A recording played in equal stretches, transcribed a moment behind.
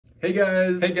Hey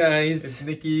guys! Hey guys! It's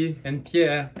Nicky and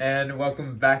Pierre, and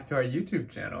welcome back to our YouTube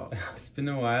channel. It's been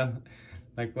a while,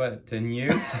 like what, 10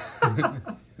 years?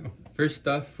 First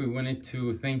off, we wanted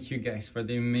to thank you guys for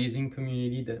the amazing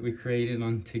community that we created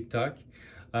on TikTok.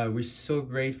 We're so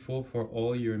grateful for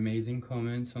all your amazing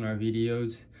comments on our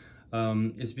videos.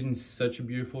 It's been such a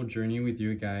beautiful journey with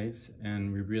you guys,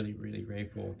 and we're really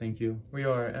grateful. Thank you. We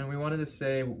are, and we wanted to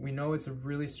say we know it's a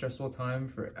really stressful time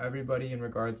for everybody in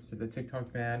regards to the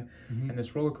TikTok ban and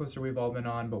this roller coaster we've all been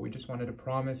on, but we just wanted to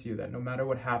promise you that no matter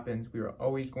what happens, we are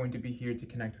always going to be here to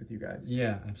connect with you guys.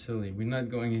 Yeah, absolutely. We're not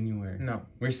going anywhere. No.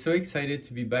 We're so excited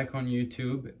to be back on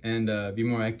YouTube and be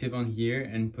more active on here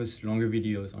and post longer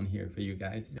videos on here for you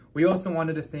guys. We also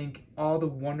wanted to thank all the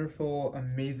wonderful,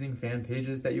 amazing fan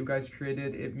pages that you guys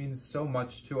created. It means so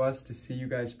much to us to see you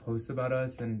guys post about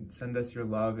us and send us your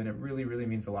love, and it really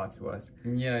means a lot to us.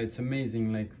 Yeah, it's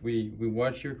amazing. Like we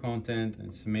watch your content, and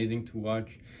it's amazing to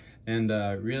watch, and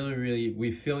really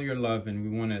we feel your love, and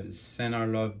we want to send our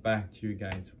love back to you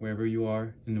guys wherever you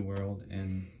are in the world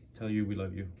and tell you we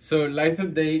love you. So life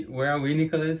update, where are we,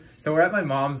 Nicholas? So we're at my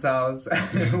mom's house.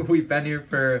 We've been here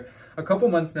for a couple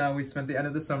months now. We spent the end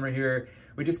of the summer here.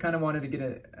 We just kind of wanted to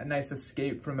get a nice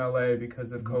escape from LA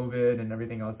because of COVID and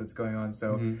everything else that's going on.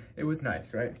 So it was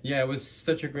nice, right? Yeah, it was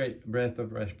such a great breath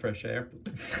of fresh air.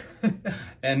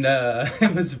 And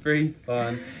it was very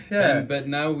fun. Yeah. But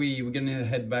now we're going to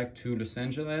head back to Los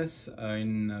Angeles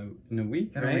in a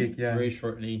week, In right? a week, yeah. Very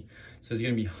shortly. So it's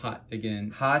going to be hot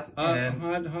again. Hot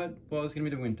and... Hot. Well, it's going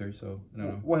to be the winter, so I don't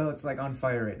know. Well, it's like on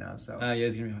fire right now, so... Yeah,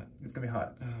 it's going to be hot. It's going to be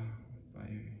hot.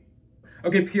 Fire.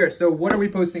 Okay, Pierre, so what are we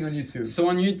posting on YouTube? So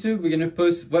on YouTube, we're going to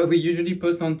post what we usually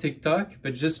post on TikTok,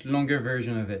 but just longer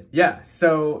version of it. Yeah,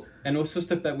 so... And also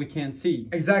stuff that we can't see.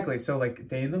 Exactly, so like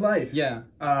day in the life. Yeah.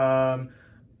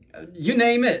 You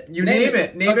name it. Name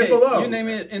it below. You name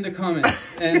it in the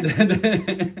comments. And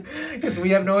because we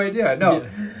have no idea. No,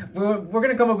 yeah. We're going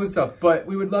to come up with stuff, but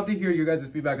we would love to hear your guys'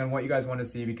 feedback on what you guys want to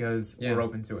see because we're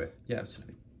open to it. Yeah,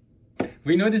 absolutely.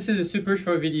 We know this is a super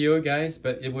short video, guys,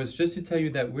 but it was just to tell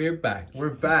you that we're back. We're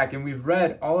back, and we've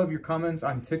read all of your comments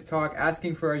on TikTok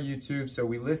asking for our YouTube, so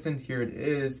we listened. Here it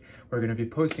is. We're going to be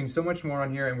posting so much more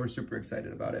on here, and we're super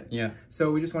excited about it. Yeah.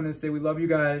 So we just wanted to say we love you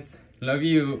guys. Love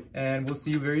you. And we'll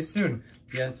see you very soon.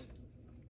 Yes.